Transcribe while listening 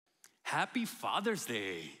Happy Father's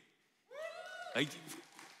Day. Like,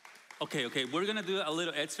 okay, we're gonna do a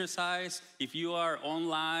little exercise. If you are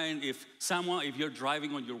online, if you're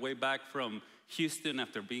driving on your way back from Houston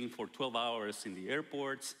after being for 12 hours in the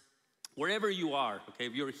airports, wherever you are, okay,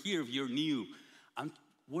 if you're here, if you're new, I'm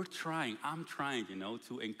trying,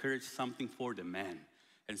 to encourage something for the men.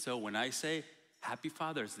 And so when I say Happy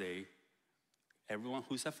Father's Day, everyone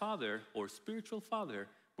who's a father or spiritual father,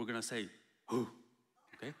 we're gonna say, "Ooh,"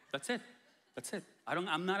 okay? That's it.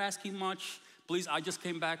 I'm not asking much. Please, we just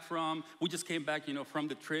came back, from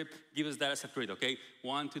the trip. Give us that as a treat, okay?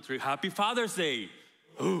 1, 2, 3, Happy Father's Day.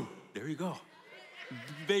 Ooh, there you go.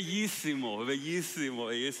 Bellissimo.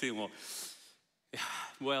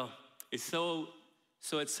 Well, it's so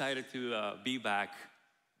excited to be back.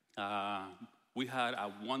 We had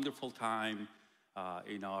a wonderful time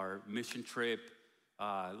in our mission trip.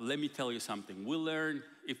 Let me tell you something. We learned,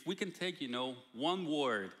 if we can take, one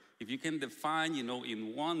word, if you can define,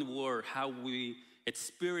 in one word how we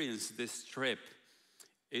experience this trip,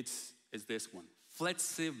 it's this one: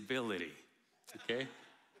 flexibility, okay?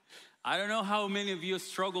 I don't know how many of you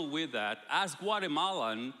struggle with that. As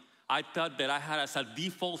Guatemalan, I thought that I had as a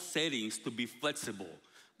default settings to be flexible.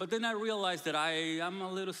 But then I realized that I'm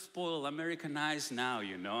a little spoiled, Americanized now,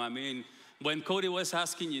 I mean, when Cody was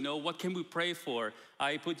asking, what can we pray for?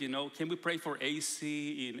 I put, can we pray for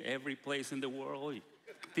AC in every place in the world?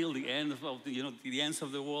 Till the end of the ends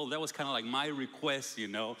of the world. That was kind of like my request,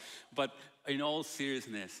 But in all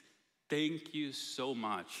seriousness, thank you so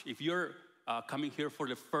much. If you're coming here for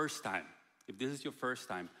the first time, if this is your first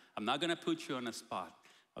time, I'm not gonna put you on a spot.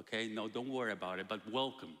 Okay, no, don't worry about it, but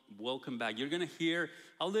welcome back. You're gonna hear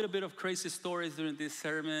a little bit of crazy stories during this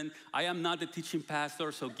sermon. I am not the teaching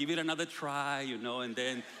pastor, so give it another try, and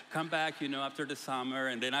then come back, after the summer,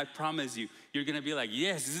 and then I promise you, you're gonna be like,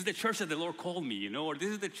 yes, this is the church that the Lord called me, or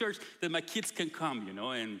this is the church that my kids can come,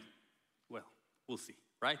 and well, we'll see,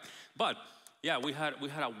 right? But yeah, we had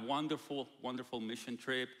a wonderful mission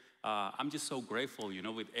trip. I'm just so grateful,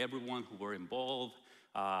 with everyone who were involved.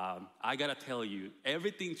 I gotta tell you,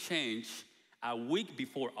 everything changed a week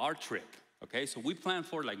before our trip, okay? So we planned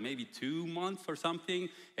for like maybe 2 months or something,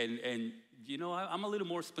 and I'm a little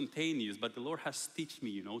more spontaneous, but the Lord has taught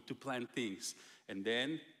me, to plan things. And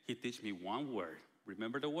then He taught me one word.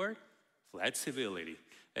 Remember the word? Flexibility.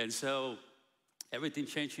 And so everything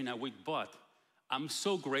changed in a week, but I'm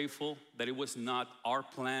so grateful that it was not our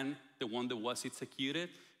plan, the one that was executed.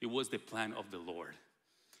 It was the plan of the Lord.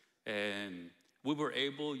 And we were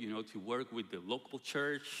able, to work with the local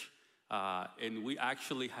church, and we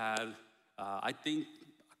actually had, I think,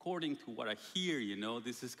 according to what I hear,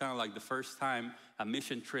 this is kind of like the first time a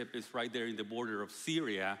mission trip is right there in the border of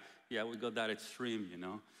Syria. Yeah, we got that extreme,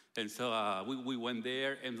 And so we went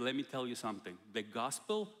there, and let me tell you something. The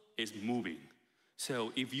gospel is moving.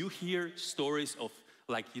 So if you hear stories of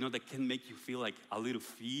that can make you feel like a little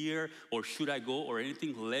fear, or should I go, or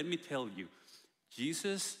anything, let me tell you,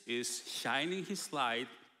 Jesus is shining His light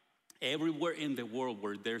everywhere in the world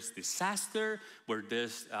where there's disaster, where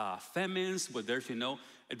there's famines, where there's,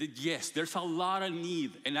 yes, there's a lot of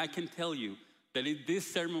need. And I can tell you that this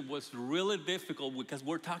sermon was really difficult because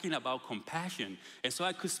we're talking about compassion. And so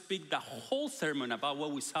I could speak the whole sermon about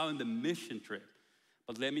what we saw in the mission trip.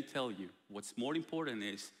 But let me tell you, what's more important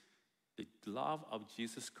is the love of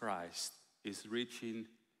Jesus Christ is reaching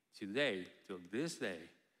today, till this day,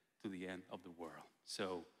 to the end of the world.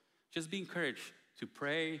 So just be encouraged to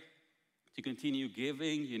pray, to continue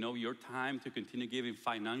giving, your time, to continue giving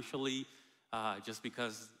financially, just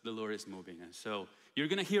because the Lord is moving. And so you're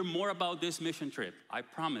gonna hear more about this mission trip, I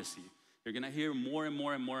promise you. You're gonna hear more and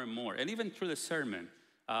more and more and more. And even through the sermon,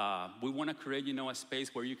 we wanna create, a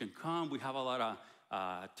space where you can come. We have a lot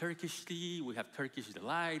of Turkish tea, we have Turkish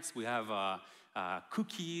delights, we have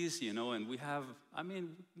cookies, and we have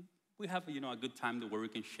a good time where we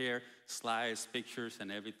can share slides, pictures,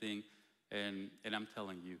 and everything. And I'm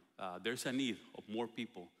telling you, there's a need of more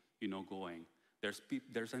people, going.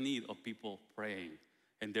 There's a need of people praying.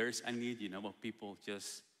 And there's a need, of people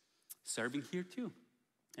just serving here too.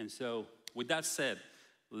 And so with that said,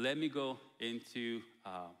 let me go into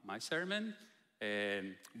my sermon.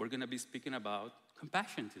 And we're going to be speaking about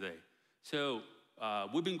compassion today. So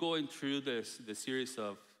we've been going through the series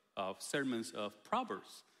of sermons of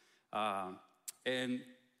Proverbs. And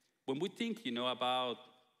when we think, about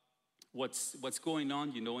what's going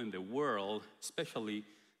on, in the world, especially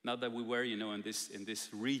now that we were, in this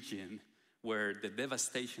region where the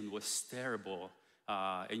devastation was terrible,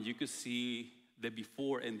 and you could see the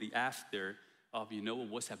before and the after of, what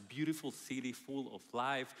was a beautiful city full of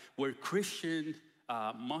life, where Christians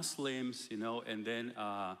Muslims, and then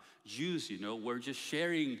Jews, were just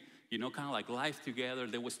sharing, kind of like life together.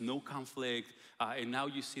 There was no conflict. And now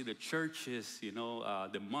you see the churches,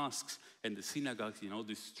 the mosques and the synagogues,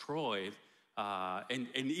 destroyed. And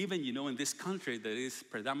even, in this country that is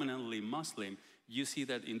predominantly Muslim, you see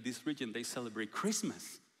that in this region they celebrate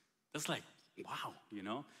Christmas. That's like, wow,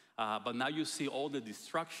 But now you see all the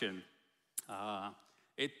destruction.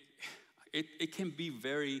 It can be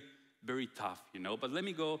very, very tough, But let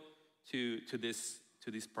me go to this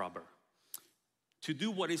proverb. To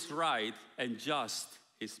do what is right and just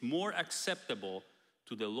is more acceptable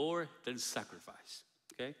to the Lord than sacrifice,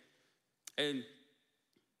 okay? And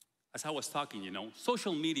as I was talking,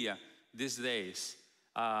 social media these days,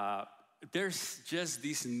 there's just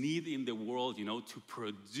this need in the world, to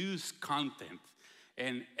produce content.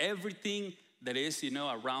 And everything that is,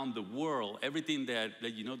 around the world, everything that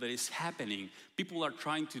is happening, people are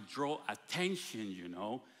trying to draw attention,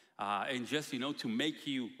 and just, to make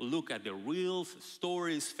you look at the reels,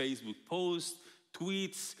 stories, Facebook posts,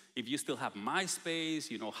 tweets, if you still have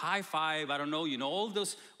MySpace, High Five, I don't know, all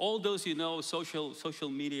those, social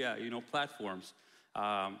media, platforms.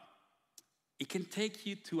 It can take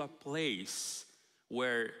you to a place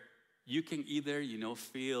where you can either,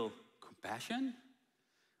 feel compassion,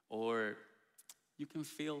 or you can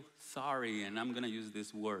feel sorry, and I'm gonna use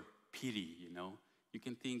this word, pity, You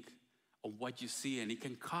can think of what you see, and it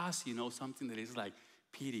can cause, something that is like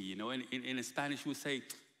pity, In Spanish, we say,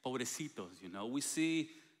 pobrecitos, We see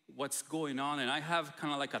what's going on, and I have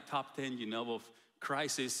kind of like a top 10, of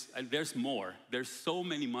crisis, and there's more. There's so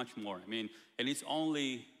many, much more. And it's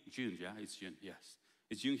only June, yeah? It's June, yes.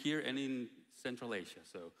 It's June here and in Central Asia,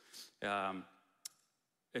 so.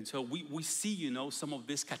 And so we see, some of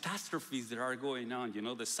these catastrophes that are going on,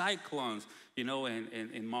 the cyclones,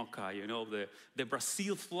 in Mocha, the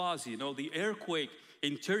Brazil floods, the earthquake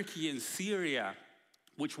in Turkey and Syria,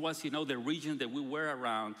 which was, the region that we were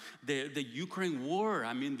around, the Ukraine war.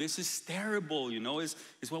 This is terrible, is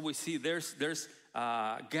what we see. There's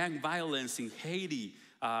gang violence in Haiti,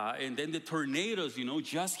 and then the tornadoes,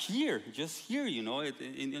 just here,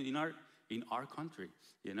 in our country.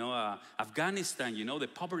 Afghanistan, the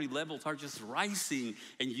poverty levels are just rising,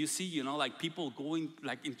 and you see, like people going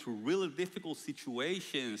like into really difficult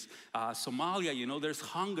situations. Somalia, there's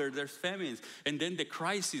hunger, there's famines, and then the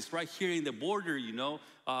crisis right here in the border,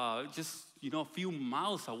 just a few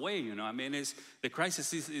miles away. The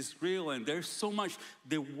crisis is real, and there's so much.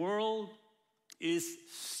 The world is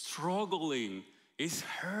struggling, it's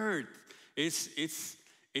hurt, it's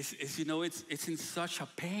in such a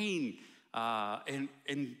pain.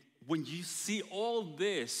 And when you see all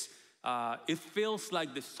this, it feels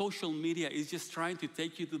like the social media is just trying to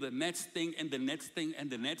take you to the next thing and the next thing and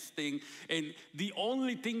the next thing. And the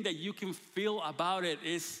only thing that you can feel about it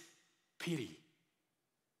is pity.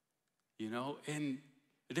 And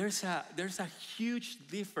there's a huge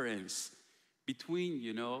difference between,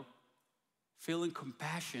 feeling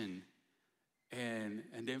compassion and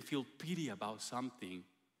then feel pity about something.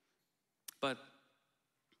 But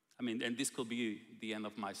and this could be the end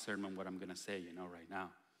of my sermon, what I'm going to say, right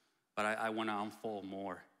now. But I want to unfold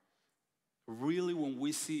more. Really, when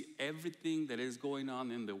we see everything that is going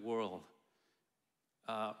on in the world,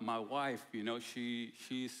 my wife,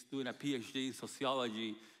 she's doing a PhD in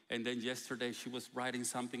sociology, and then yesterday she was writing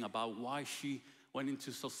something about why she went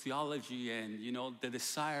into sociology and, the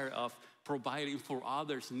desire of providing for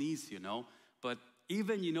others' needs, But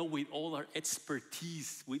even, with all our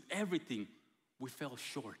expertise, with everything, we fell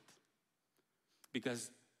short. Because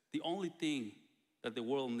the only thing that the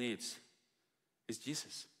world needs is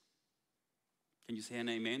Jesus. Can you say an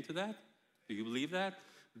amen to that? Do you believe that?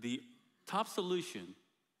 The top solution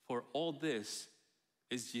for all this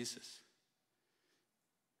is Jesus.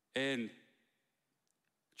 And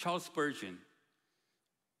Charles Spurgeon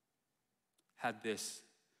had this.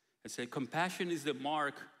 It said, compassion is the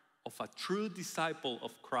mark of a true disciple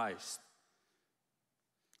of Christ.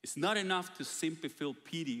 It's not enough to simply feel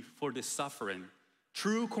pity for the suffering.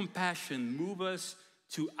 True compassion moves us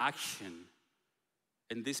to action.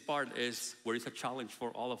 And this part is where it's a challenge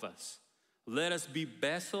for all of us. Let us be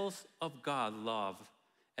vessels of God's love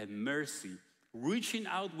and mercy, reaching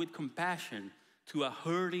out with compassion to a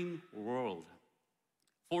hurting world.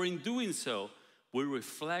 For in doing so, we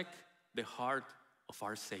reflect the heart of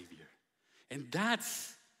our Savior. And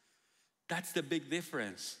that's the big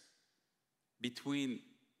difference between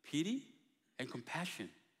pity and compassion.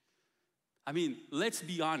 Let's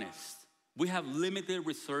be honest. We have limited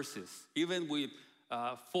resources, even with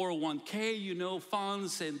 401k,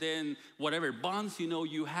 funds, and then whatever bonds,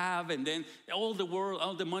 you have, and then all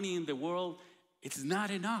the money in the world. it's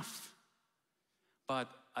not enough. But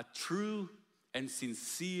a true and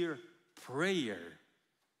sincere prayer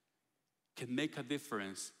can make a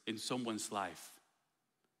difference in someone's life.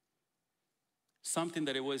 Something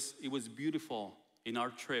that it was beautiful in our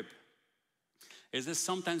trip is that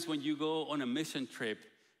sometimes when you go on a mission trip,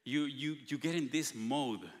 you get in this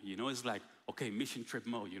mode, it's like, okay, mission trip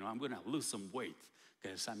mode, I'm gonna lose some weight.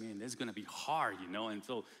 Because, it's going to be hard, and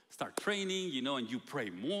so start training, and you pray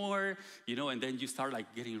more, and then you start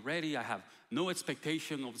like getting ready. I have no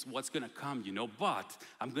expectation of what's going to come, but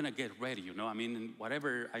I'm going to get ready, and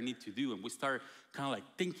whatever I need to do. And we start kind of like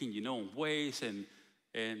thinking, in ways, and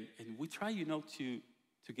we try, to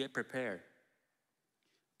get prepared.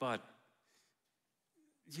 But,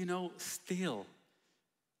 still,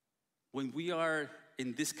 when we are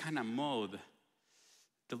in this kind of mode,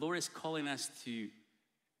 the Lord is calling us to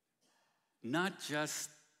not just,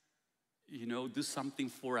 do something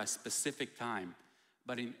for a specific time,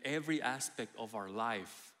 but in every aspect of our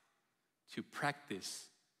life to practice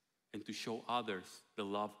and to show others the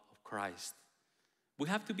love of Christ. We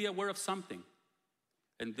have to be aware of something.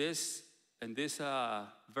 And this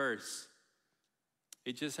verse,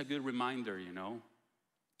 it's just a good reminder,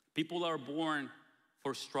 People are born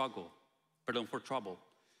for trouble.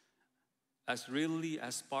 As readily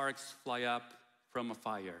as sparks fly up from a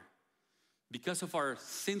fire. Because of our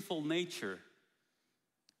sinful nature,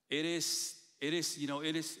 it is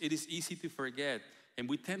easy to forget. And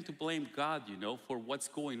we tend to blame God, for what's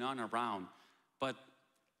going on around. But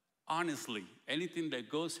honestly, anything that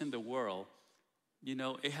goes in the world,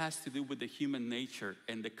 it has to do with the human nature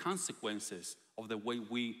and the consequences of the way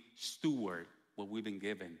we steward what we've been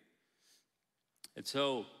given. And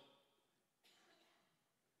so,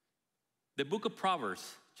 the book of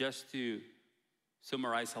Proverbs, just to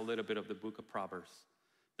summarize a little bit of the book of Proverbs.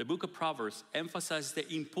 The book of Proverbs emphasizes the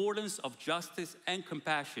importance of justice and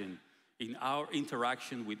compassion in our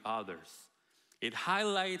interaction with others. It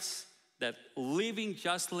highlights that living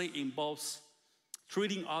justly involves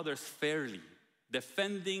treating others fairly,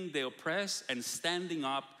 defending the oppressed, and standing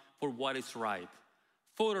up for what is right.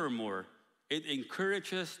 Furthermore, it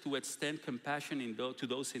encourages to extend compassion to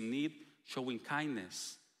those in need, showing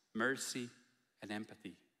kindness, mercy, and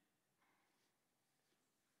empathy.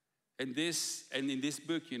 And in this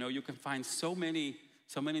book, you can find so many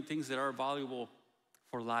things that are valuable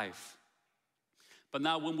for life. But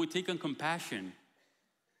now when we take on compassion,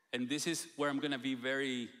 and this is where I'm gonna be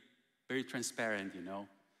very, very transparent,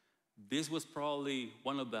 This was probably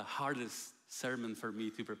one of the hardest sermons for me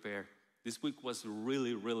to prepare. This week was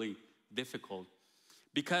really, really difficult.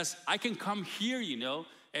 Because I can come here,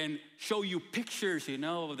 and show you pictures,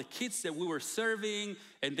 of the kids that we were serving,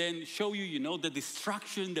 and then show you, the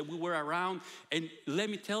distraction that we were around. And let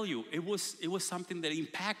me tell you, it was something that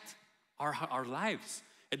impacted our lives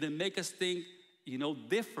and then make us think,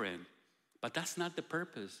 different. But that's not the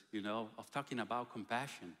purpose, of talking about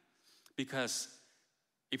compassion. Because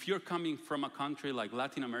if you're coming from a country like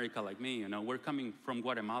Latin America, like me, we're coming from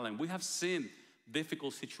Guatemala, and we have seen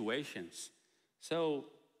difficult situations. So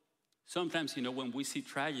sometimes, when we see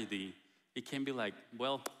tragedy, it can be like,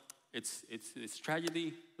 well, it's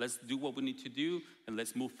tragedy. Let's do what we need to do, and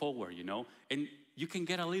let's move forward, And you can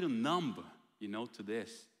get a little numb, to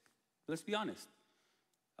this. Let's be honest.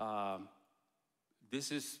 Go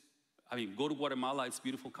to Guatemala. It's a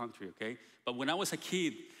beautiful country, okay? But when I was a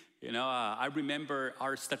kid, I remember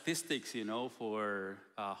our statistics, for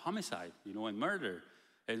homicide, and murder.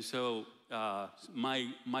 And so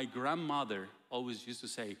my grandmother always used to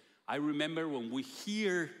say, I remember when we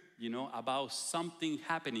hear, about something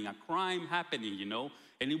happening, a crime happening,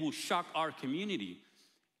 and it will shock our community.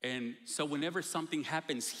 And so whenever something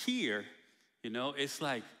happens here, it's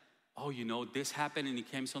like, oh, this happened and it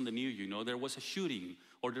came on the news, there was a shooting,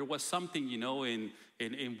 or there was something,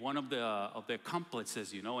 in one of the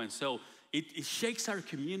complexes, and so it shakes our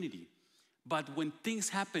community. But when things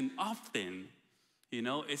happen often,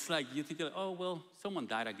 it's like you think, oh, well, someone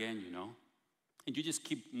died again, and you just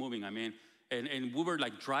keep moving. And we were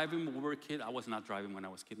like driving when we were a kid. I was not driving when I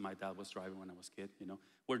was a kid. My dad was driving when I was a kid,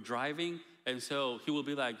 We're driving, and so he will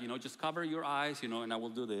be like, just cover your eyes, and I will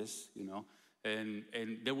do this, and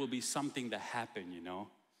there will be something that happened,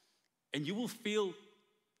 And you will feel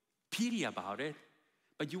pity about it,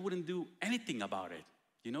 but you wouldn't do anything about it,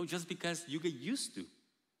 just because you get used to.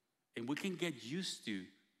 And we can get used to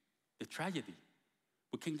the tragedy.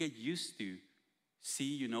 We can get used to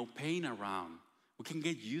see, pain around. We can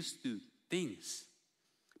get used to things.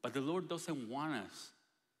 But the Lord doesn't want us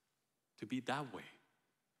to be that way.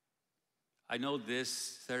 I know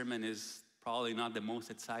this sermon is probably not the most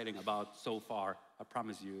exciting about so far. I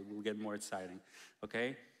promise you, it will get more exciting,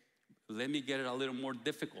 okay? Let me get it a little more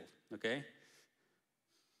difficult, okay?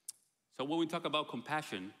 So when we talk about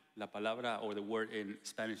compassion, la palabra or the word in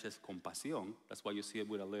Spanish is compasión. That's why you see it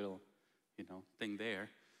with a little, thing there.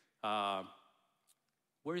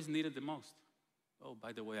 Where is needed the most? Oh,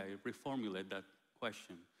 by the way, I reformulate that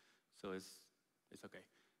question, so it's okay.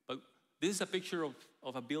 But this is a picture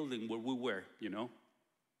of a building where we were,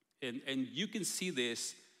 and you can see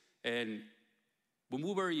this. And when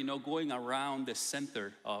we were, going around the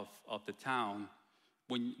center of the town,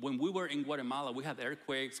 when we were in Guatemala, we had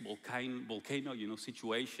earthquakes, volcano,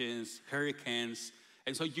 situations, hurricanes,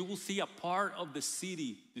 and so you will see a part of the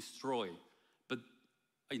city destroyed. But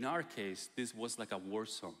in our case, this was like a war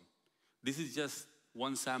zone. This is just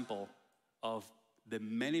one sample of the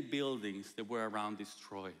many buildings that were around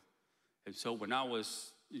destroyed. And so when I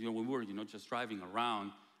was, when we were, just driving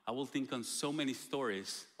around, I will think on so many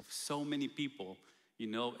stories of so many people,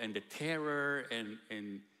 and the terror and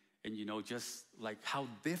just like how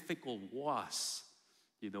difficult was,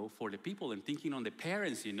 for the people, and thinking on the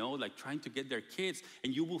parents, like trying to get their kids.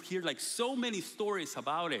 And you will hear like so many stories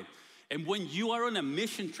about it. And when you are on a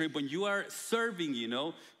mission trip, when you are serving,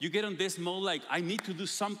 you get on this mode like, I need to do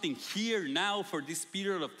something here now for this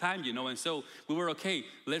period of time, And so we were, okay,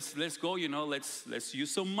 let's go, let's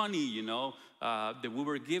use some money, that we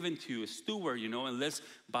were given to a steward, and let's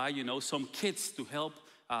buy, some kits to help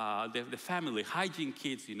the family, hygiene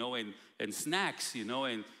kits, and snacks,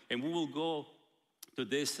 and we will go to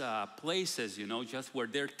these places, just where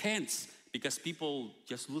there are tents, because people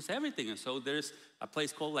just lose everything. And so there's a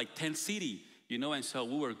place called like Tent City, and so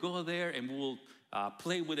we will go there and we will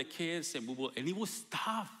play with the kids, and and it was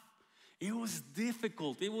tough. It was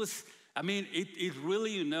difficult. It was, it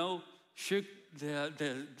really, shook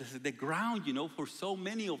the ground, for so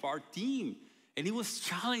many of our team. And it was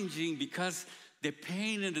challenging because the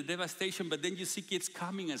pain and the devastation, but then you see kids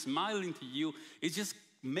coming and smiling to you. It just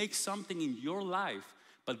makes something in your life.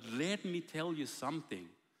 But let me tell you something.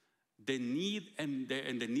 The need and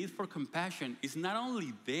the need for compassion is not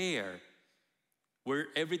only there where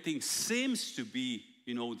everything seems to be,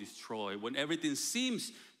 destroyed, when everything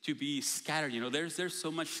seems to be scattered, there's so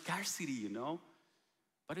much scarcity,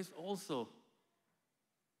 but it's also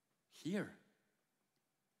here.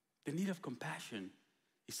 The need of compassion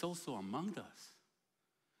is also among us.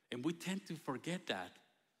 And we tend to forget that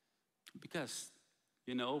because,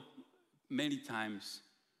 many times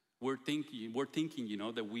we're thinking,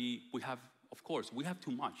 that we have, of course, we have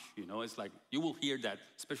too much, It's like, you will hear that,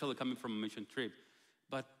 especially coming from a mission trip.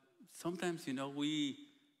 But sometimes, we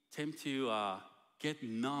tend to get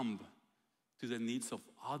numb to the needs of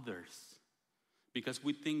others because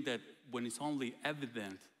we think that when it's only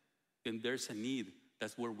evident, then there's a need,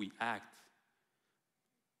 that's where we act.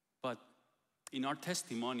 But in our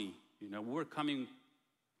testimony, we're coming,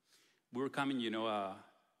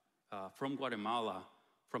 from Guatemala,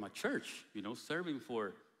 from a church, serving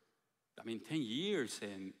for, 10 years.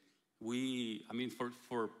 And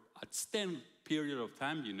for a extended period of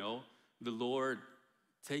time, the Lord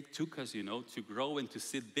took us, to grow and to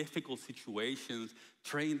see difficult situations,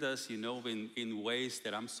 trained us, in ways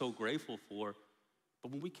that I'm so grateful for.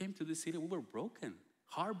 But when we came to this city, we were broken,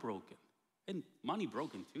 heartbroken, and money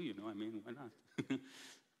broken too, why not?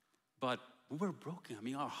 But we were broken.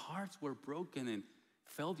 Our hearts were broken and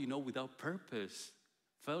felt, without purpose.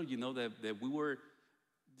 Felt, that we were,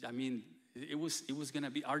 it was going to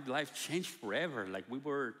be, our life changed forever. Like we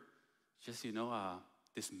were just,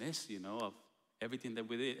 dismissed, of everything that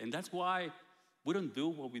we did. And that's why we don't do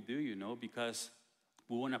what we do, because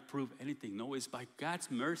we want to prove anything. No, it's by God's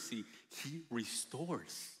mercy, He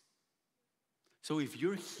restores. So if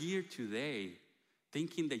you're here today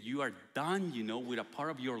thinking that you are done, with a part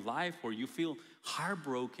of your life, or you feel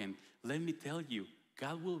heartbroken, let me tell you,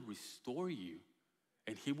 God will restore you.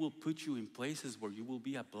 And He will put you in places where you will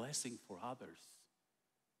be a blessing for others.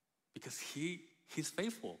 Because He's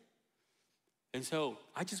faithful. And so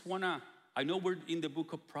I know we're in the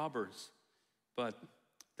book of Proverbs, but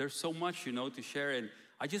there's so much, to share. And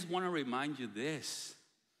I just want to remind you this.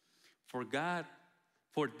 For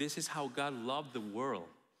this is how God loved the world.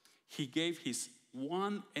 He gave His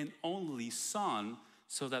one and only Son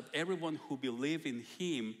so that everyone who believes in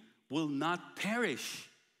Him will not perish,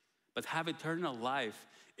 but have eternal life.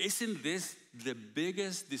 Isn't this the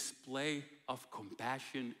biggest display of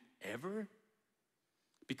compassion ever?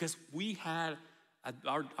 Because we had,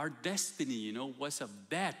 our destiny, was of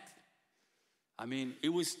death. It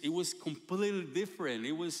was completely different.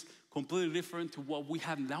 It was completely different to what we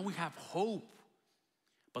have. Now we have hope.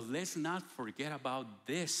 But let's not forget about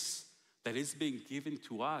this. that is being given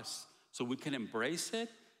to us so we can embrace it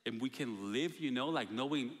and we can live, like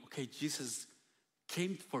knowing, okay, Jesus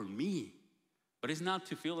came for me. But it's not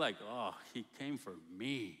to feel like, oh, he came for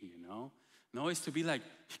me, No, it's to be like,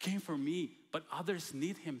 he came for me, but others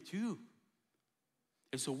need him too.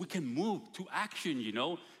 And so we can move to action,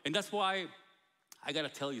 And that's why I got to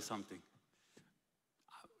tell you something.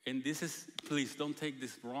 And this is, please don't take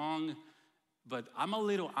this wrong, but I'm a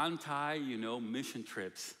little anti, mission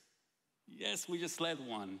trips. Yes, we just led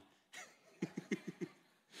one.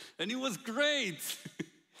 And it was great.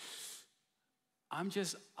 I'm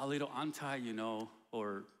just a little anti,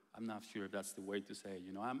 or I'm not sure if that's the way to say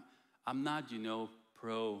it, I'm not,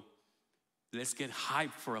 pro, let's get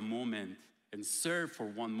hyped for a moment and serve for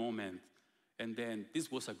one moment. And then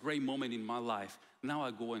this was a great moment in my life. Now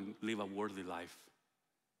I go and live a worldly life.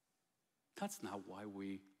 That's not why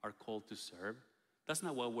we are called to serve. That's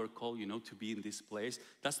not why we're called, to be in this place.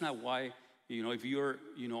 That's not why, if you're,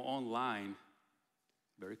 online,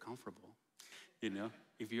 very comfortable,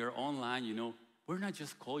 If you're online, we're not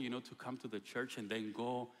just called, to come to the church and then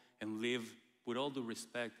go and live, with all due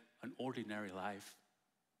respect, an ordinary life.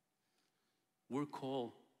 We're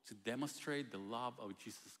called to demonstrate the love of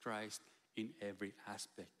Jesus Christ in every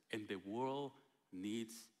aspect. And the world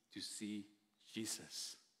needs to see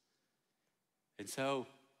Jesus. And so,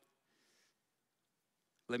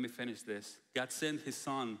 let me finish this. God sent his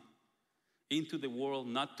son into the world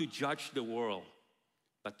not to judge the world,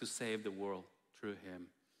 but to save the world through him.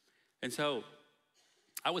 And so,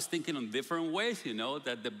 I was thinking on different ways,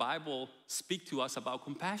 that the Bible speaks to us about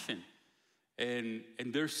compassion. And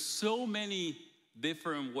there's so many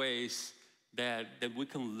different ways that we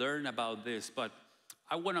can learn about this. But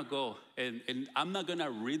I want to go, and I'm not going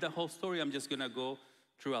to read the whole story. I'm just going to go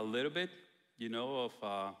through a little bit,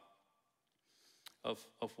 of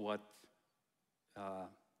what,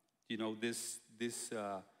 this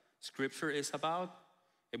scripture is about.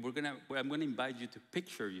 And I'm going to invite you to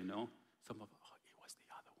picture, some of, oh, it was the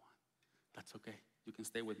other one. That's okay. You can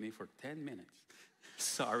stay with me for 10 minutes.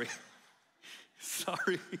 Sorry.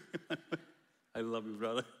 I love you,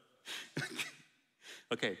 brother.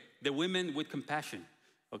 Okay, the women with compassion,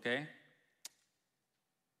 okay?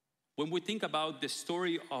 When we think about the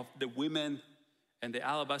story of the women and the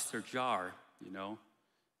alabaster jar,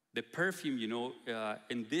 the perfume,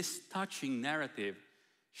 in this touching narrative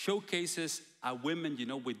showcases a woman,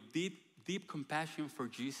 with deep compassion for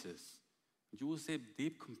Jesus. You will say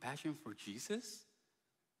deep compassion for Jesus?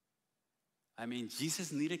 I mean,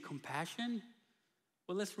 Jesus needed compassion?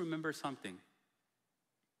 Well, let's remember something.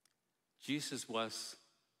 Jesus was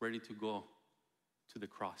ready to go to the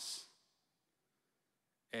cross.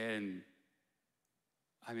 And,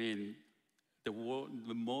 I mean, the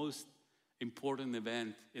most important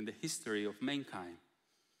event in the history of mankind.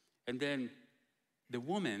 And then the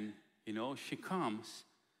woman, she comes,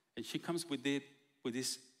 and she comes with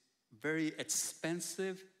this very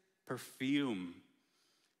expensive perfume.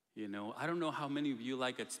 I don't know how many of you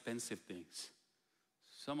like expensive things.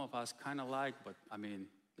 Some of us kind of like, but I mean,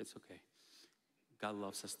 it's okay. God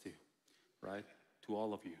loves us too, right? To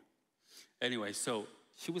all of you. Anyway, so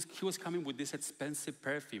she was coming with this expensive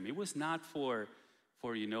perfume. It was not for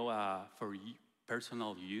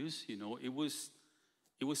personal use. It was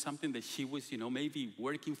something that she was, maybe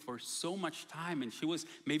working for so much time, and she was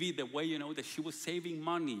maybe the way, that she was saving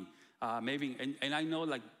money. Maybe, and I know,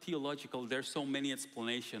 like, theological, there's so many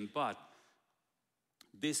explanations, but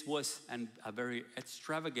this was a very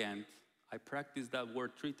extravagant, I practiced that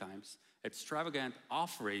word 3 times, extravagant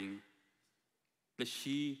offering that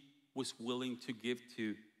she was willing to give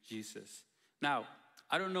to Jesus. Now,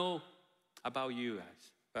 I don't know about you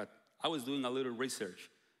guys, but I was doing a little research,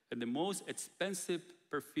 and the most expensive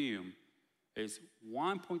perfume is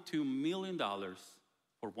 $1.2 million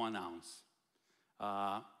for 1 ounce.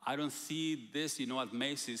 I don't see this, at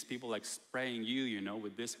Macy's, people like spraying you,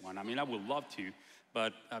 with this one. I mean, I would love to,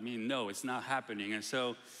 but I mean, no, it's not happening. And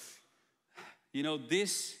so,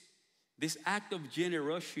 this act of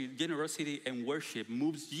generosity and worship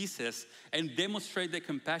moves Jesus and demonstrates the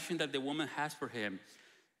compassion that the woman has for him.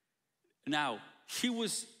 Now, she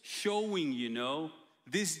was showing,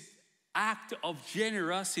 this act of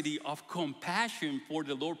generosity, of compassion for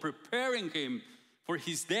the Lord, preparing him for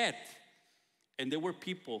his death. And there were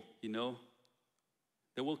people,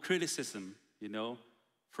 there were criticism,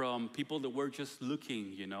 from people that were just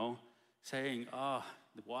looking, saying, oh,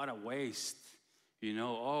 what a waste,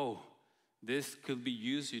 oh, this could be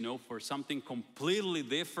used, for something completely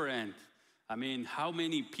different. I mean, how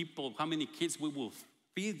many people, how many kids we will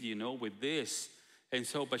feed, with this? And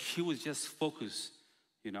so, but she was just focused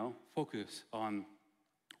on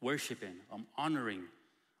worshiping, honoring,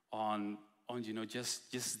 on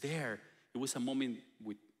just there. It was a moment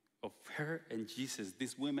of her and Jesus,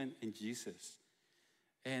 this woman and Jesus.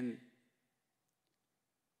 And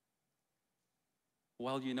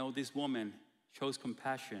while, this woman shows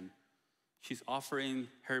compassion, she's offering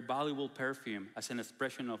her valuable perfume as an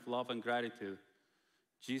expression of love and gratitude.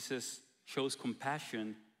 Jesus shows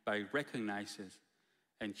compassion by recognizing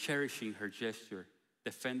and cherishing her gesture,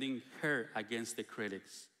 defending her against the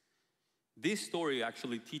critics. This story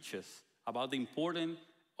actually teaches about the importance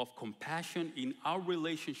of compassion in our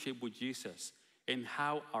relationship with Jesus and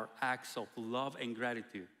how our acts of love and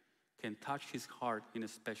gratitude can touch his heart in a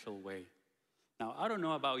special way. Now, I don't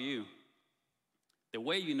know about you. The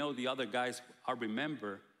way the other guys are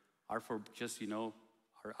remembered are for just,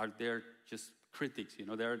 are there just critics,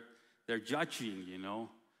 they're judging,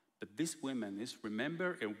 But this woman is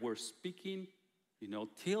remembered and we're speaking,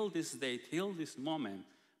 till this day, till this moment,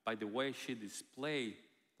 by the way she displayed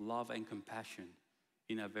love and compassion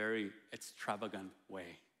in a very extravagant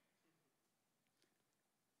way.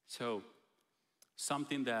 So,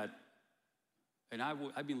 something that, and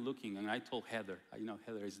I've been looking, and I told Heather,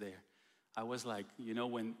 Heather is there. I was like,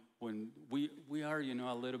 when we are,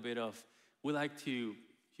 a little bit of, we like to,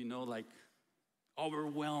 like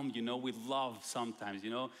overwhelmed, with love sometimes,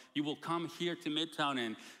 You will come here to Midtown,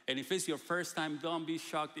 and if it's your first time, don't be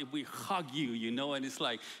shocked if we hug you, and it's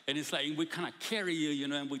like we kind of carry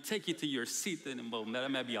you, and we take you to your seat, and well,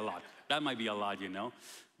 that might be a lot. That might be a lot,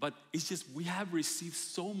 But it's just, we have received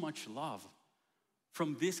so much love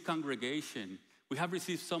from this congregation. We have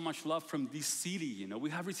received so much love from this city, We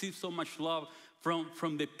have received so much love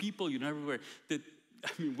from the people, everywhere, that,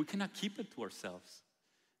 we cannot keep it to ourselves.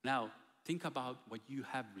 Now, think about what you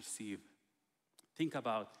have received. Think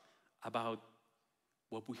about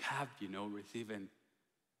what we have, received, and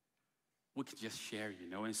we can just share,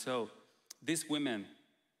 And so, this women,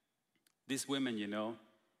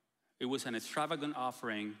 it was an extravagant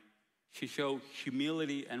offering. She showed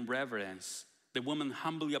humility and reverence. The woman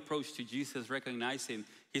humbly approached to Jesus, recognizing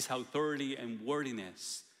his authority and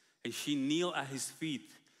worthiness. And she kneeled at his feet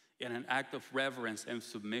in an act of reverence and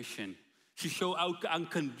submission. She showed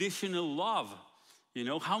unconditional love.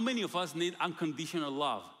 How many of us need unconditional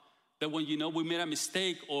love? That when, we made a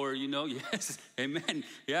mistake or, yes, amen.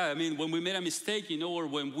 Yeah, when we made a mistake, or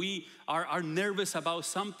when we are nervous about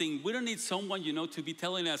something, we don't need someone, to be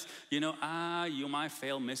telling us, you might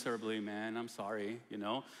fail miserably, man. I'm sorry,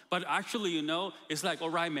 But actually, it's like, all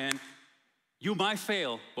right, man, you might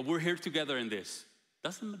fail, but we're here together in this.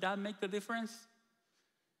 Doesn't that make the difference?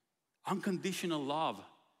 Unconditional love.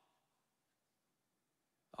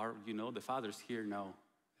 The fathers here know,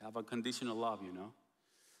 have unconditional love,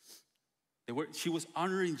 She was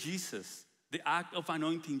honoring Jesus. The act of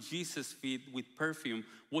anointing Jesus' feet with perfume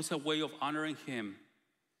was a way of honoring him.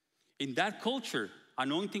 In that culture,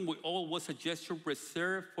 anointing with oil was a gesture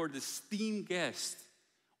reserved for the esteemed guests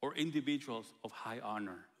or individuals of high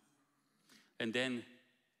honor. And then,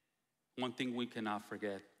 one thing we cannot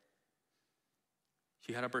forget.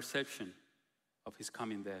 She had a perception of his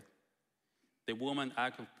coming death. The woman's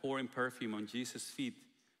act of pouring perfume on Jesus' feet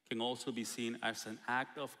can also be seen as an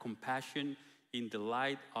act of compassion in the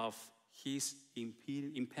light of his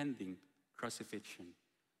impending crucifixion.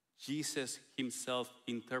 Jesus himself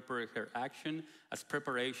interpreted her action as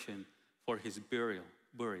preparation for his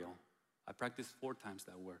burial. I practiced 4 times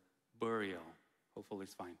that word, burial. Hopefully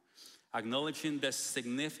it's fine. Acknowledging the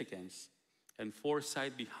significance and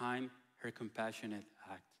foresight behind her compassionate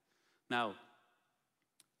act. Now,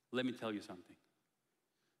 let me tell you something.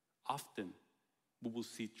 Often, we will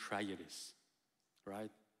see tragedies,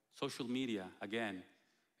 right? Social media, again,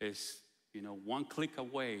 is, one click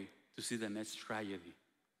away to see the next tragedy.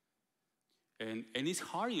 And it's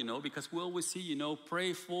hard, because we always see,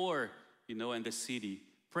 pray for, in the city.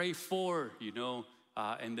 Pray for,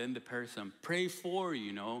 and then the person. Pray for,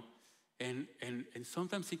 And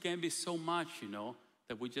sometimes it can be so much,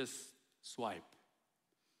 that we just swipe.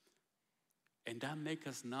 And that makes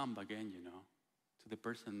us numb again, to the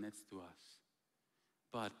person next to us.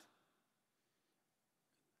 But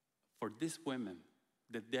for these women,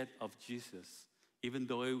 the death of Jesus, even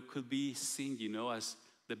though it could be seen, as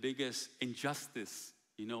the biggest injustice,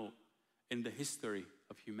 in the history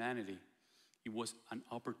of humanity, it was an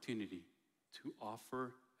opportunity to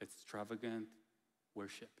offer extravagant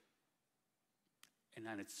worship and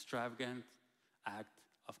an extravagant act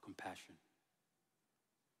of compassion.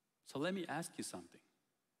 So let me ask you something.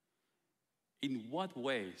 In what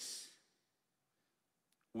ways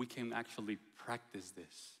we can actually practice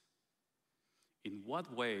this? In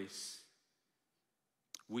what ways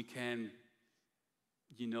we can,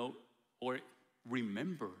 you know, or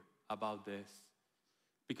remember about this.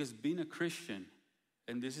 Because being a Christian,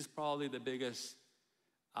 and this is probably the biggest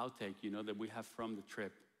outtake, you know, that we have from the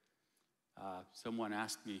trip. Someone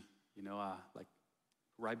asked me, you know, like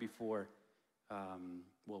right before,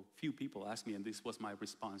 well, few people asked me, and this was my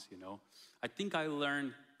response, you know. I think I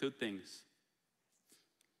learned two things.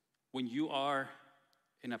 When you are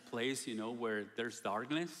in a place, you know, where there's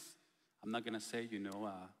darkness, I'm not going to say, you know,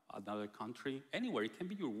 another country, anywhere. It can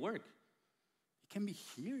be your work. It can be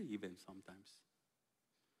here even sometimes.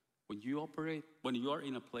 When you are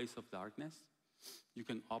in a place of darkness, you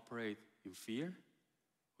can operate in fear,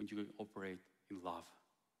 when you can operate in love.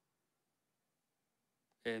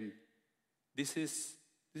 And this is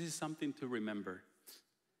something to remember.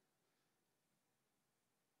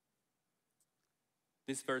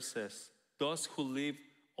 This verse says, those who live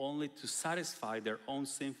only to satisfy their own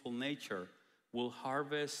sinful nature will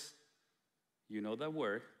harvest, you know that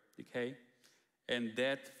word, okay? And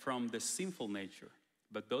death from the sinful nature.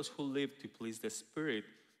 But those who live to please the Spirit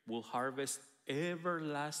will harvest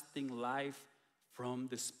everlasting life from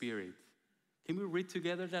the Spirit. Can we read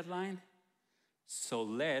together that line? So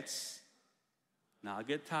let's not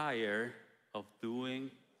get tired of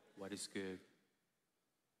doing what is good.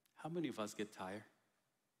 How many of us get tired?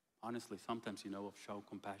 Honestly, sometimes, you know, of show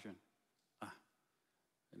compassion.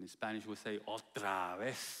 In Spanish, we say, otra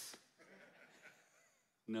vez.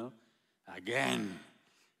 No? Again,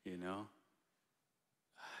 you know.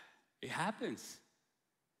 It happens.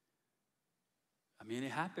 I mean,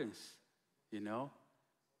 it happens, you know.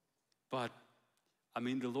 But, I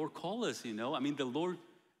mean, the Lord called us, you know. I mean, the Lord,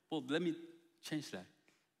 well, let me change that.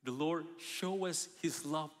 The Lord show us his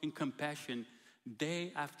love and compassion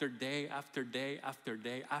day after day after day after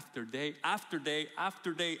day after day after day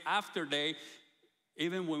after day after day,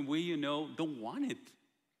 even when we, you know, don't want it.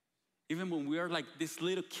 Even when we are like these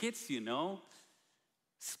little kids, you know,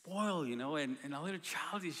 spoiled, you know, and a little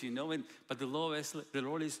childish, you know, but the Lord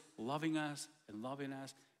is loving us and loving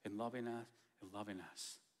us and loving us and loving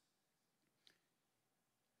us.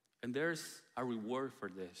 And there's a reward for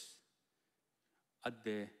this. At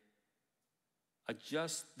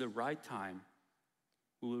just the right time,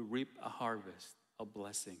 we will reap a harvest of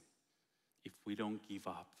blessing if we don't give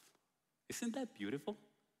up. Isn't that beautiful?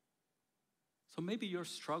 So maybe you're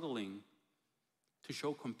struggling to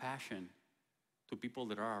show compassion to people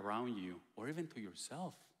that are around you, or even to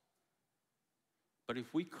yourself. But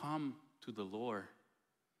if we come to the Lord,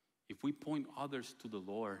 if we point others to the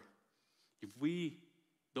Lord, if we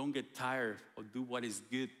don't get tired of do what is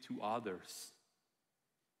good to others,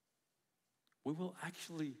 we will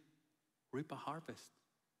actually reap a harvest.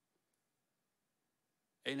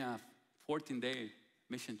 In a 14-day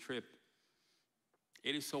mission trip,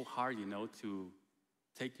 it is so hard, you know, to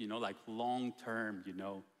take, you know, like long-term, you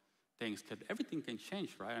know, things, because everything can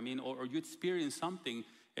change, right? I mean, or you experience something,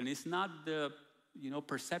 and it's not the, you know,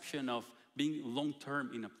 perception of being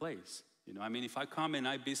long-term in a place. You know, I mean, if I come and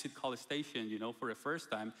I visit College Station, you know, for the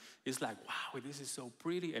first time, it's like, wow, this is so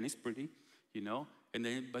pretty, and it's pretty, you know.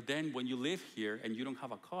 But then when you live here and you don't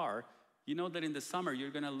have a car, you know that in the summer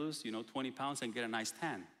you're gonna lose, you know, 20 pounds and get a nice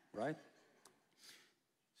tan, right?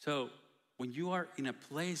 So when you are in a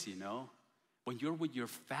place, you know, when you're with your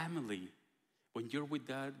family, when you're with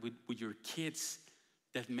your kids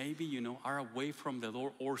that maybe, you know, are away from the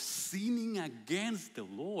Lord or sinning against the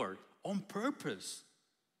Lord on purpose,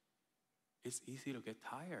 it's easy to get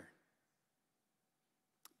tired.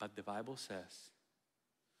 But the Bible says,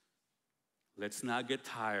 let's not get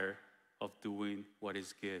tired of doing what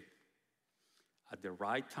is good. At the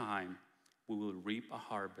right time, we will reap a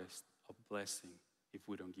harvest of blessing if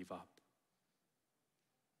we don't give up.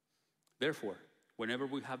 Therefore, whenever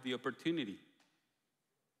we have the opportunity,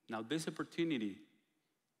 now this opportunity,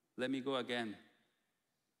 let me go again.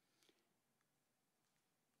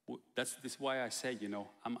 This is why I say, you know,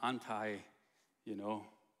 I'm anti, you know,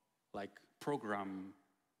 like program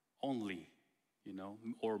only, you know,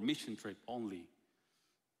 or mission trip only.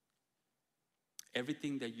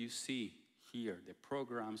 Everything that you see here, the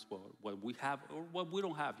programs, what we have or what we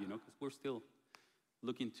don't have, you know, because we're still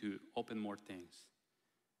looking to open more things.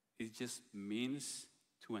 It just means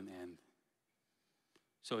to an end.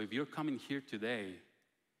 So if you're coming here today,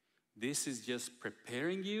 this is just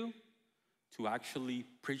preparing you to actually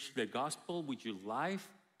preach the gospel with your life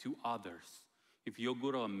to others. If you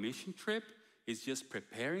go to a mission trip, it's just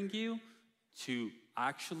preparing you to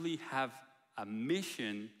actually have a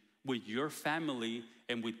mission with your family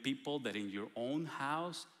and with people that in your own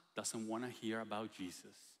house doesn't want to hear about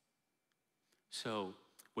Jesus. So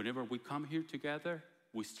whenever we come here together,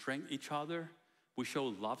 we strengthen each other, We show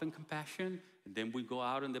love and compassion, and then we go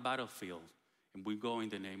out on the battlefield, and we go in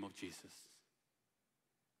the name of Jesus.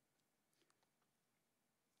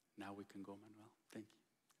 Now we can go, Manuel. Thank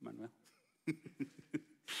you, Manuel.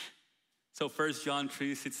 So 1 John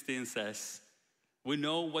 3:16 says, we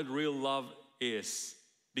know what real love is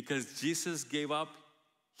because Jesus gave up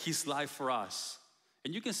his life for us.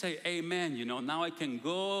 And you can say, amen, now I can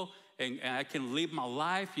go and I can live my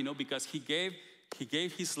life, because he gave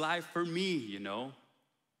his life for me,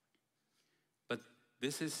 But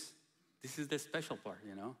this is the special part,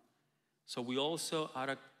 So we also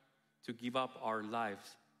ought to give up our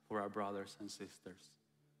lives for our brothers and sisters.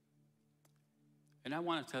 And I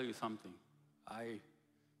want to tell you something.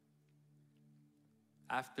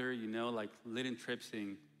 After, leading trips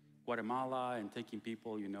in Guatemala and taking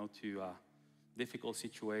people, to difficult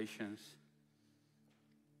situations,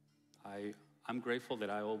 I'm grateful that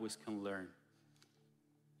I always can learn.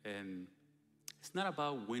 And it's not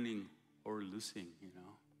about winning or losing,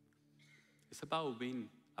 It's about being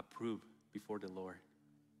approved before the Lord.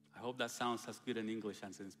 I hope that sounds as good in English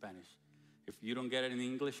as in Spanish. If you don't get it in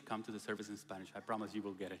English, come to the service in Spanish. I promise you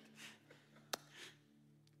will get it.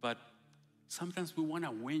 But sometimes we want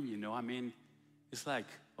to win, It's like,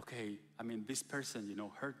 okay, this person,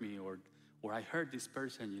 hurt me, or I hurt this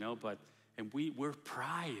person, and we're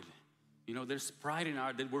pride. There's pride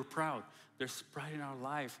that we're proud. There's pride in our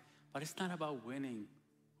life, but it's not about winning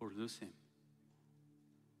or losing.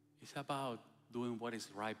 It's about doing what is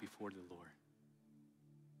right before the Lord.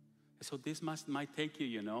 And so this might take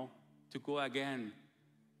you, to go again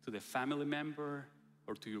to the family member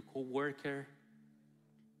or to your co-worker.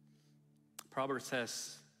 Proverbs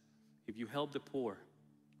says, if you help the poor,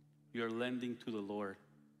 you are lending to the Lord,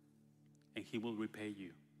 and he will repay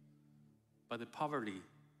you. But the poverty,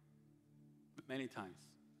 many times,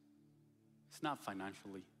 it's not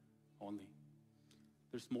financially only.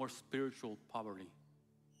 There's more spiritual poverty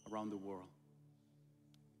around the world.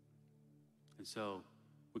 And so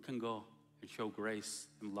we can go and show grace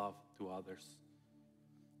and love to others.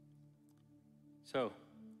 So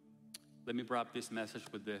let me wrap this message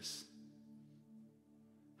with this.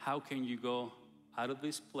 How can you go out of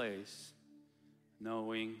this place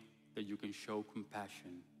knowing that you can show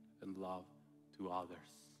compassion and love to others?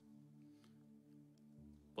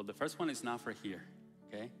 Well, the first one is not for here,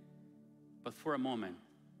 okay? But for a moment,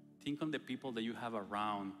 think on the people that you have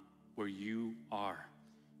around where you are.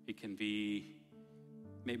 It can be,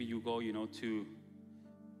 maybe you go, to,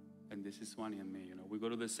 and this is funny in me, we go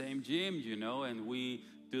to the same gym, and we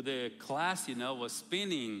do the class, was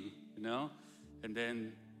spinning, and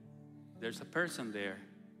then there's a person there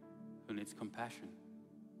who needs compassion.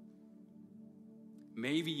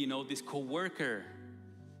 Maybe, this coworker,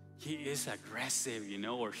 he is aggressive,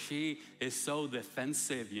 or she is so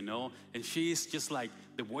defensive, and she is just like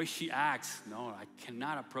the way she acts. No, I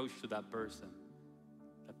cannot approach to that person.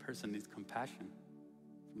 That person needs compassion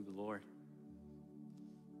from the Lord.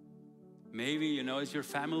 Maybe, it's your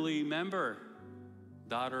family member,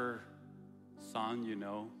 daughter,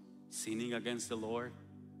 son, sinning against the Lord,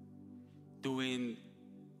 doing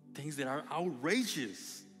things that are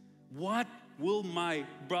outrageous. What will my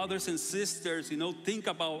brothers and sisters, think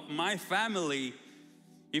about my family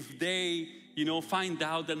if they, find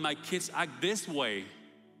out that my kids act this way?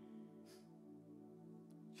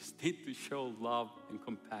 Just need to show love and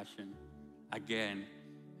compassion again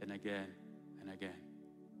and again and again.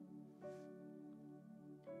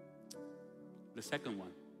 The second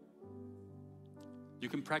one, you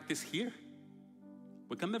can practice here.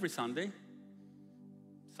 We come every Sunday,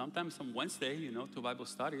 sometimes on Wednesday, to Bible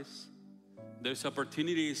studies. There's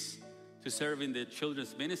opportunities to serve in the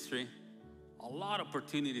children's ministry. A lot of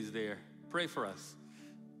opportunities there. Pray for us.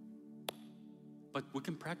 But we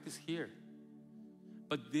can practice here.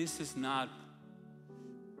 But this is not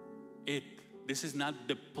it. This is not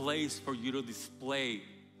the place for you to display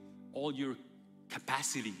all your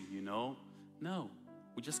capacity, No.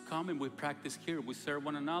 We just come and we practice here. We serve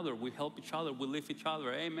one another. We help each other. We lift each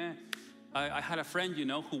other. Amen. I had a friend,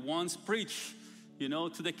 who once preached,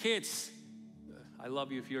 to the kids. I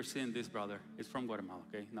love you if you're seeing this, brother. It's from Guatemala,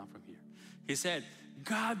 okay? Not from here. He said,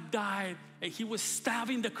 God died and he was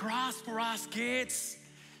stabbing the cross for us kids.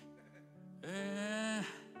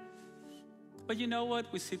 But you know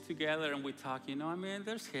what? We sit together and we talk,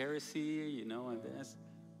 there's heresy, and this.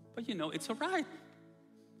 But it's all right.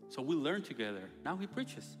 So we learn together. Now he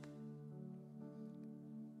preaches.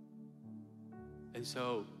 And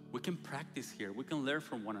so we can practice here. We can learn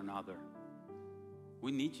from one another.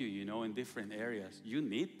 We need you, in different areas. You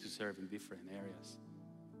need to serve in different areas.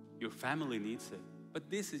 Your family needs it. But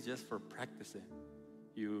this is just for practicing.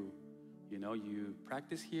 You You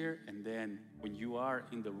practice here, and then when you are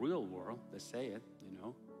in the real world, let's say it,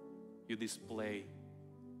 you display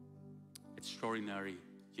extraordinary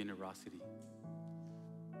generosity.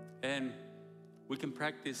 And we can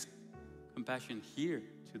practice compassion here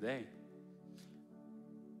today.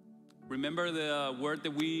 Remember the word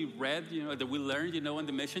that we read, that we learned, on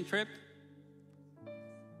the mission trip?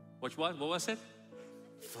 What was it?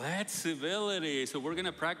 Flexibility. So we're going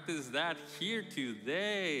to practice that here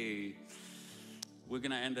today. We're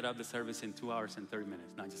going to end up the service in 2 hours and 30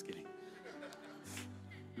 minutes. No, I'm just kidding.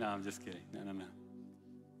 No, I'm just kidding. No.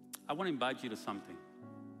 I want to invite you to something.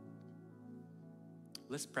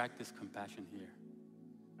 Let's practice compassion here.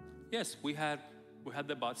 Yes, we had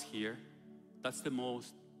the bots here. That's the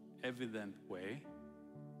most evident way.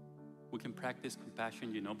 We can practice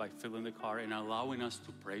compassion, by filling the car and allowing us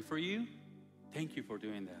to pray for you. Thank you for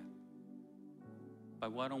doing that.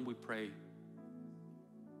 But why don't we pray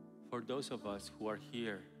for those of us who are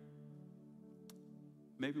here,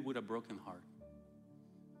 maybe with a broken heart.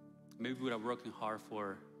 Maybe with a broken heart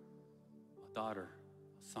for a daughter,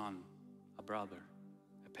 a son, a brother,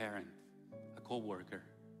 a parent, a co-worker.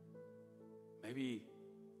 Maybe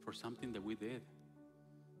for something that we did.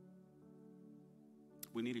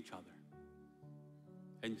 We need each other.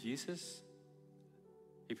 And Jesus,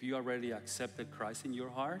 if you already accepted Christ in your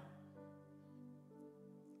heart,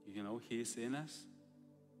 He is in us.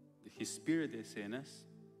 His Spirit is in us.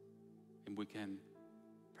 And we can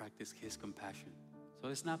practice His compassion. So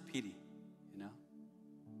it's not pity,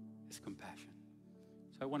 It's compassion.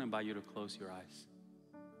 So I want to invite you to close your eyes.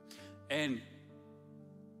 And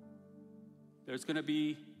there's going to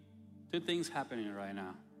be 2 things happening right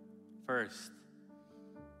now. First,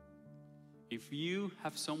 if you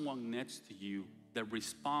have someone next to you that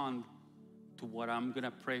respond to what I'm going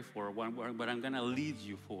to pray for, what I'm going to lead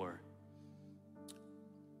you for,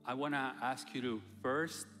 I want to ask you to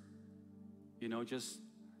first, just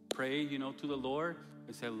pray, to the Lord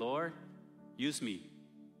and say, Lord, use me,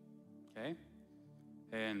 okay?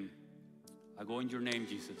 And I go in your name,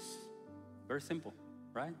 Jesus. Very simple,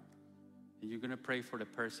 right? And you're going to pray for the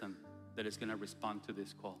person that is going to respond to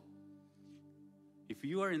this call. If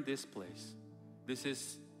you are in this place, this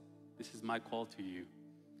is my call to you.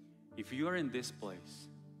 If you are in this place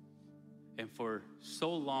and for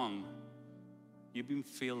so long you've been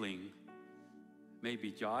feeling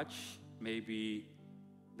maybe judged, maybe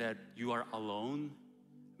that you are alone,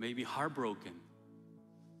 maybe heartbroken,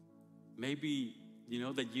 maybe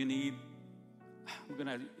that you need, I'm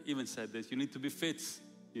gonna even say this, you need to be fixed,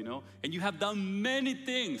 and you have done many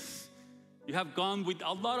things. You have gone with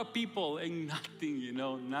a lot of people and nothing,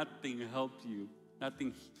 nothing helped you.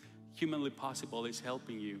 Nothing humanly possible is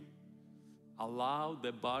helping you. Allow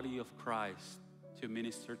the body of Christ to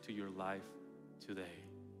minister to your life today.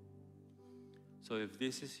 So if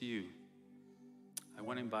this is you, I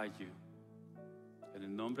want to invite you, en el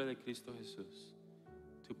nombre de Cristo Jesús,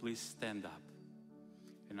 to please stand up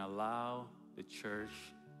and allow the church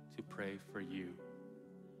to pray for you.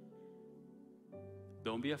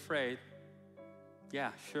 Don't be afraid.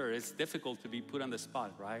 Yeah, sure, it's difficult to be put on the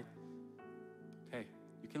spot, right? Okay,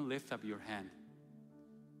 you can lift up your hand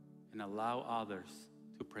and allow others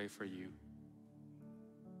to pray for you.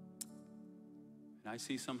 And I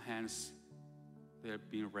see some hands that are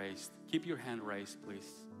being raised. Keep your hand raised, please,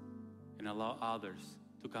 and allow others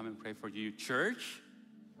to come and pray for you. Church,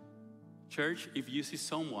 if you see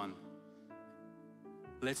someone,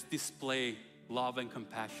 let's display love and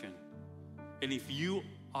compassion. And if you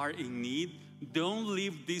are in need, don't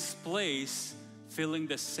leave this place feeling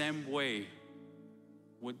the same way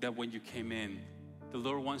that when you came in. The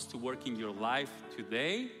Lord wants to work in your life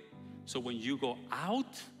today, so when you go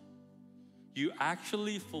out, you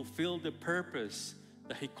actually fulfill the purpose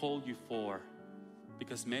that He called you for.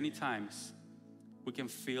 Because many times we can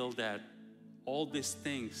feel that all these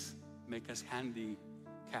things make us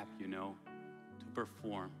handicapped, to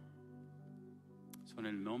perform. So en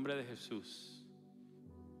el nombre de Jesús,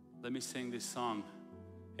 let me sing this song,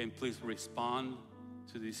 and please respond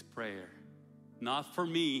to this prayer. Not for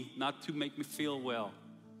me, not to make me feel well,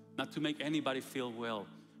 not to make anybody feel well,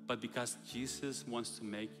 but because Jesus wants to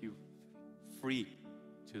make you free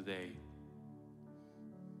today.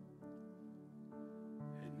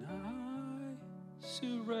 And I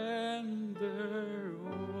surrender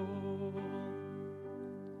all.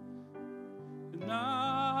 And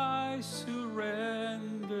I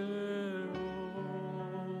surrender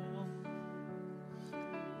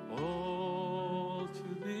all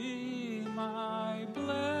to Thee, my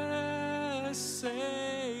blessed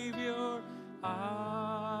Savior.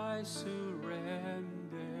 I surrender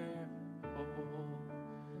all.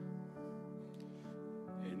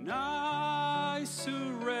 I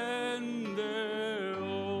surrender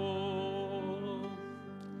all.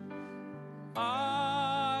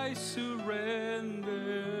 I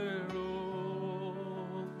surrender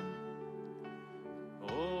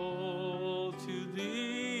all to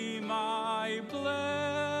Thee, my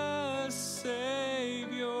blessed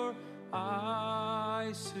Savior.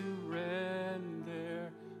 I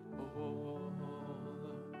surrender all.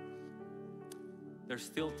 There's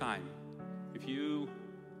still time. If you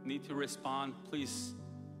need to respond, please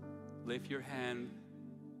lift your hand.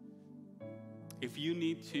 If you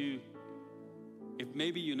need to, if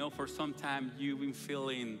maybe you know for some time you've been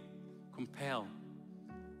feeling compelled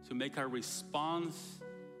to make a response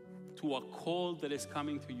to a call that is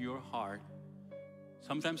coming to your heart.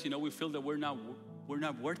 Sometimes, we feel that we're not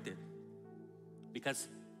worth it because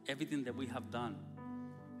everything that we have done.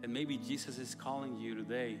 And maybe Jesus is calling you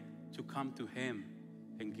today to come to Him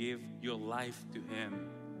and give your life to Him.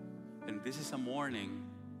 And this is a morning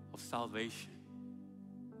of salvation.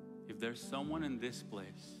 If there's someone in this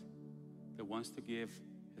place that wants to give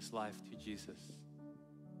his life to Jesus,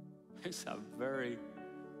 it's a very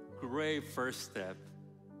great first step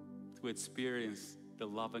to experience the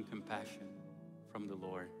love and compassion from the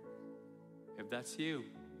Lord. If that's you,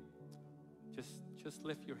 just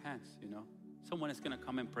lift your hands, Someone is going to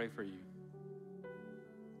come and pray for you.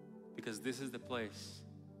 Because this is the place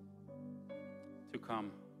to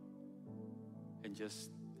come and just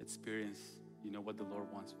experience, what the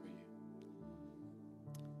Lord wants for you.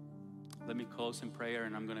 Let me close in prayer,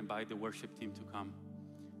 and I'm going to invite the worship team to come.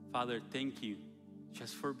 Father, thank you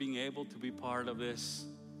just for being able to be part of this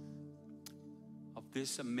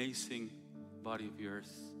amazing body of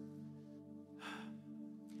yours.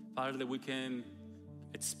 Father, that we can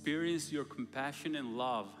experience your compassion and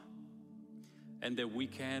love, and that we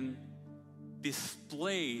can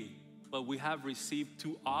display what we have received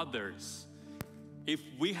to others. If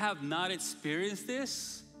we have not experienced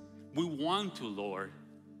this, we want to, Lord,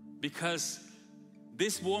 because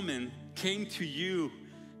this woman came to you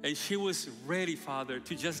and she was ready, Father,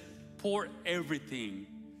 to just pour everything.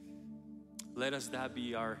 Let us that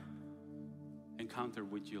be our encounter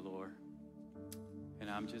with you, Lord. And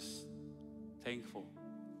I'm just thankful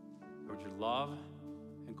for your love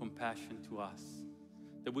and compassion to us,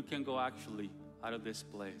 that we can go actually out of this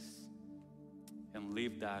place and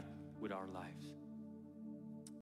live that with our lives.